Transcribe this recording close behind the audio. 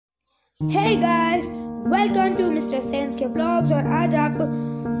Hey guys, welcome to Mr.sand के blogs. और आज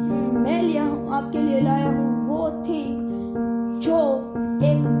मैं लिया हूँ आपके लिए लाया हूँ वो थिंग जो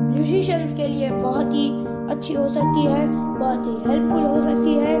एक म्यूजिशियंस के लिए बहुत ही अच्छी हो सकती है, बहुत ही हेल्पफुल हो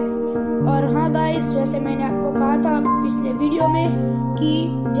सकती है। और हाँ गाइस, जैसे मैंने आपको कहा था पिछले वीडियो में कि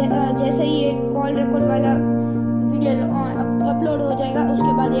जैसे ही एक कॉल रिकॉर्ड वाला वीडियो अपलोड हो जाएगा,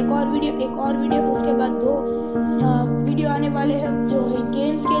 उसके बाद एक और वीडियो, उसके बाद दो वीडियो आने वाले हैं जो है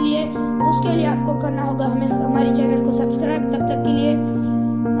गेम्स के लिए। उसके लिए आपको करना होगा हमें हमारे चैनल को सब्सक्राइब। तब तक के लिए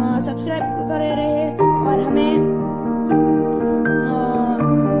सब्सक्राइब करे रहे और हमें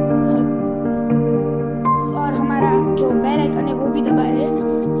और हमारा जो बेल आइकन है वो भी दबाए।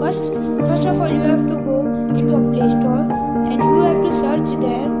 First of all you have to go into a play store and you have to search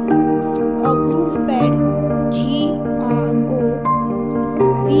there Grovepad, Grovepad,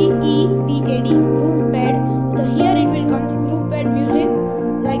 Grovepad. Here it will come to Grovepad music,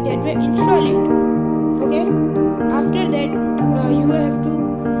 like that way. Install it, okay? After that you have to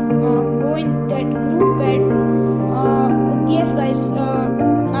go in that Grovepad. Yes guys,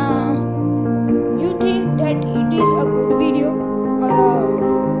 you think that it is a good video or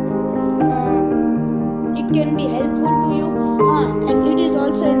it can be helpful to you, and it is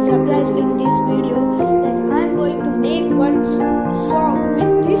also a surprise in this video that I am going to make one song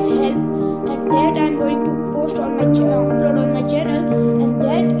with this help, and that I am going to post on my upload on my channel, and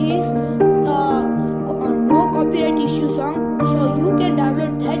that is no copyright issue song. So you can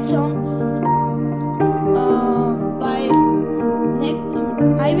download that song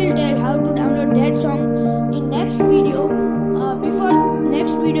I will tell how to download that song in next video. Before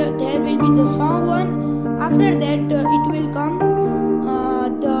next video there will be the song one. After that it will come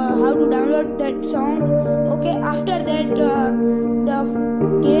the how to download that song, okay? After that the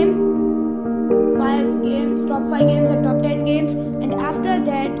top 5 games and top 10 games, and after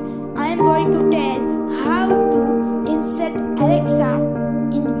that I am going to tell how to insert Alexa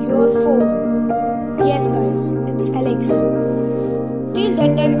in your phone. Yes guys, it's Alexa. Till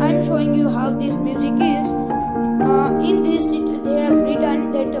that time I am showing you how this music is. In this they have written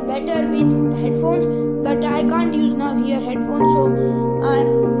that better with headphones, but I can't use now here headphones, so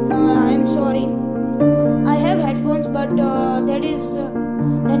I'm sorry. I have headphones, but that is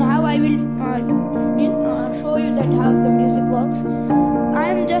then how I will show you that how the music works. I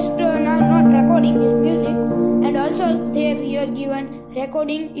am just now not recording this music, and also they have here given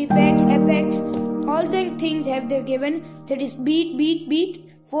recording effects, all the things have they given. That is beat,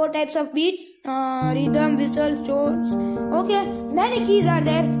 4 types of beats, rhythm, whistle, chords, okay? Many keys are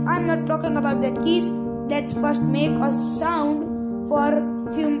there. I'm not talking about that keys. Let's first make a sound for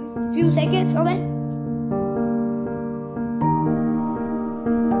few seconds, okay?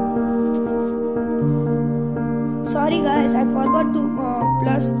 Sorry guys, I forgot to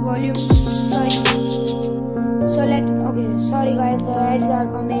plus volume. Sorry. Sorry guys, the ads are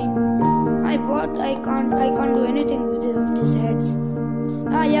coming. I can't do anything with these ads.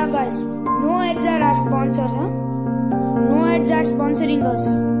 Yeah guys, no ads are our sponsors, huh? No ads are sponsoring us.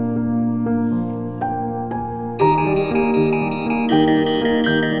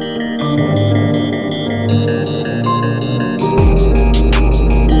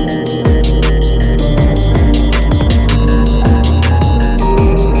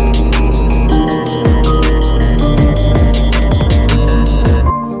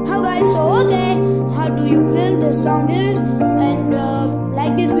 How guys, so okay, how do you feel this song is? And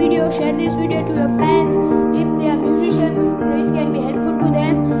like this video, share this video to your friends. If they are musicians, it can be helpful to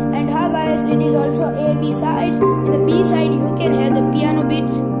them. And how guys, it is also A, B sides. In the B side you can hear the piano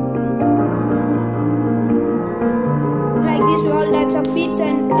beats, like this, all types of beats,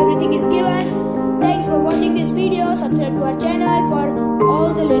 and everything is given. Thanks for watching this video. Subscribe to our channel for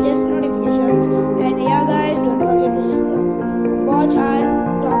all the latest notifications. And yeah guys, don't forget to watch our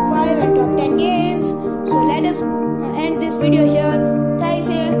top 5 and top 10 games. So let us end this video here.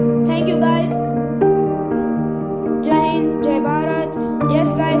 Thank you guys. Jai Hind, Jai Bharat.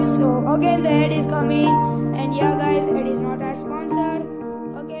 Yes guys, so again the ad is coming, and yeah guys, it is not our sponsor,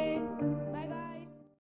 okay?